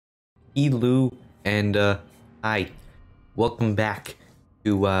Hello and hi, welcome back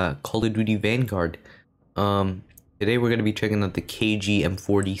to Call of Duty Vanguard. Today we're gonna be checking out the KG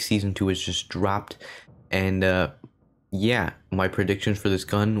M40 Season 2 has just dropped, and yeah, my predictions for this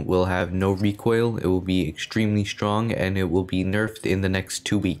gun will have no recoil, it will be extremely strong, and it will be nerfed in the next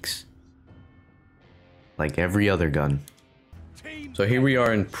 2 weeks. Like every other gun. So here we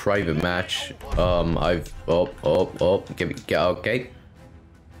are in private match. Okay.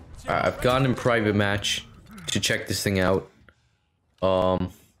 I've gone in private match to check this thing out.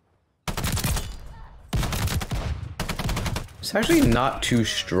 It's actually not too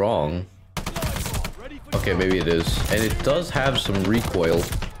strong. Okay, maybe it is. And it does have some recoil.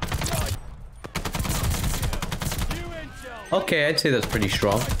 Okay, I'd say that's pretty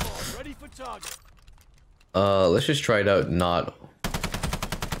strong. Let's just try it out. Not.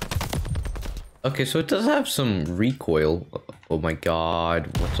 Okay, so it does have some recoil. Oh my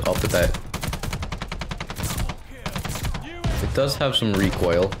god, what's up with that? It does have some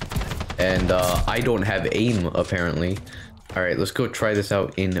recoil. And I don't have aim, apparently. Alright, let's go try this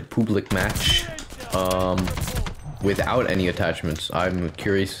out in a public match. Without any attachments. I'm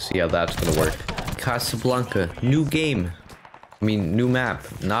curious to see how that's gonna work. Casablanca, new game. I mean, new map.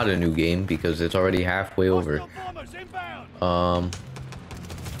 Not a new game, because it's already halfway over.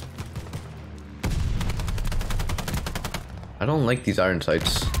 I don't like these iron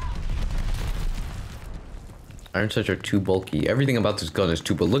sights. Iron sights are too bulky. Everything about this gun is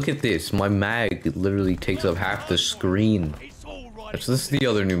too, but look at this. My mag literally takes up half the screen. So this is the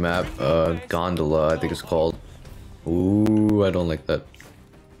other new map. Gondola, I think it's called. Ooh, I don't like that.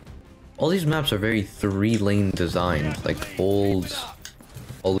 All these maps are very 3-lane designed, like old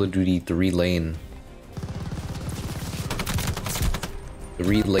Call of Duty 3-lane.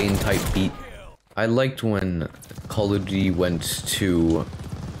 3-lane type beat. I liked when Call of Duty went to,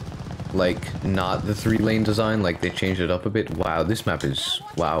 like, not the 3-lane design, like they changed it up a bit. Wow, this map is,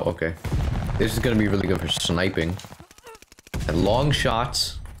 wow, okay. This is gonna be really good for sniping. And long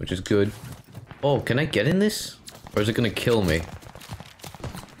shots, which is good. Oh, can I get in this? Or is it gonna kill me?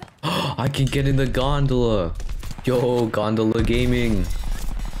 Oh, I can get in the gondola! Yo, gondola gaming!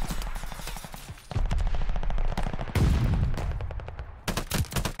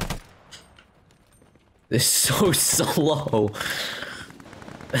 This is so slow.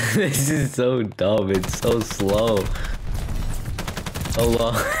 This is so dumb. It's so slow. So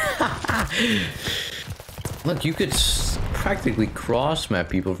long. Look, you could practically cross map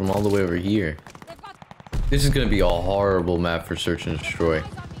people from all the way over here. This is gonna be a horrible map for search and destroy.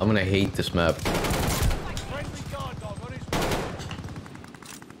 I'm gonna hate this map.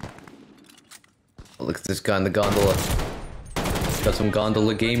 Oh, look at this guy in the gondola. Got some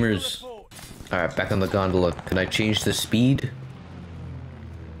gondola gamers. Alright, back on the gondola. Can I change the speed?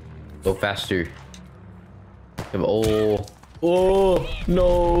 Go faster. Oh. Oh,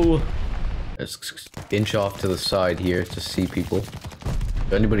 no. Let's inch off to the side here to see people. Is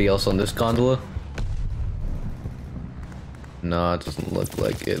there anybody else on this gondola? No, it doesn't look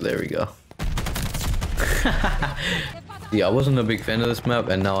like it. There we go. Yeah, I wasn't a big fan of this map,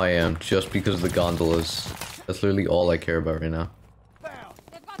 and now I am, just because of the gondolas. That's literally all I care about right now.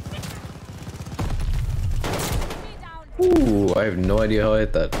 Ooh, I have no idea how I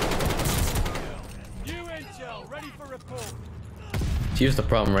hit that. Here's the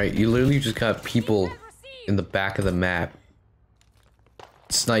problem, right? You literally just got people in the back of the map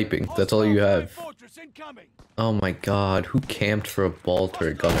sniping. That's all you have. Oh my god, who camped for a ball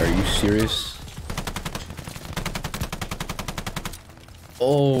turret gun? Are you serious?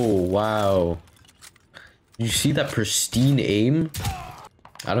 Oh, wow. You see that pristine aim?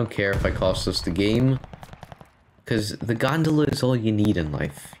 I don't care if I cost us the game. Because the gondola is all you need in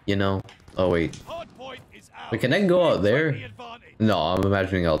life, you know? Oh, wait. Wait, can I go out there? No, I'm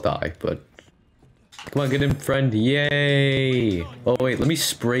imagining I'll die, but... Come on, get in, friend. Yay! Oh, wait, let me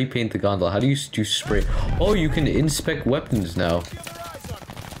spray paint the gondola. How do you do spray? Oh, you can inspect weapons now.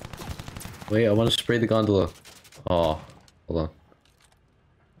 Wait, I want to spray the gondola. Oh, hold on.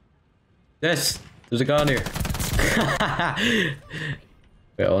 Yes! There's a gun here.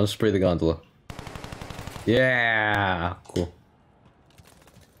 Wait, I want to spray the gondola. Yeah, cool.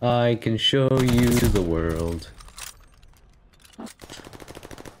 I can show you the world.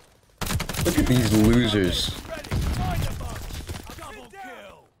 Look at these losers.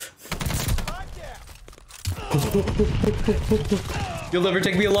 You'll never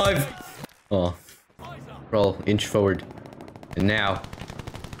take me alive. Oh, roll, inch forward. And now.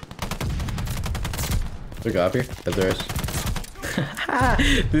 Is there a guy up here? Yes, there is.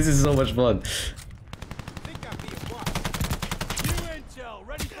 This is so much fun.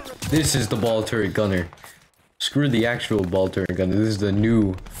 This is the ball turret gunner. Screw the actual ball turret gunner. This is the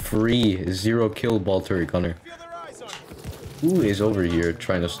new, free, 0 kill ball turret gunner. Who is over here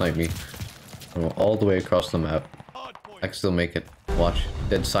trying to snipe me? I'm all the way across the map. I can still make it. Watch.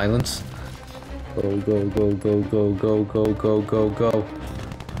 Dead silence. Go, go, go, go, go, go, go, go, go, go.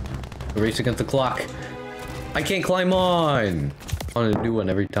 Race against the clock. I can't climb on! On a new one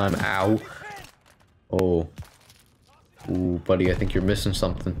every time. Ow. Oh. Ooh, buddy, I think you're missing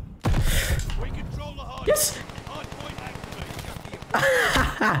something. Yes!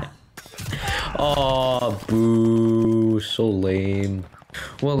 Oh, boo. So lame.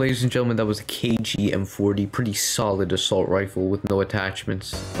 Well, ladies and gentlemen, that was a KG M40. Pretty solid assault rifle with no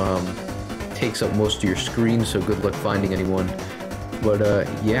attachments. Takes up most of your screen, so good luck finding anyone. But,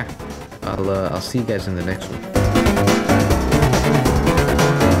 yeah. I'll see you guys in the next one.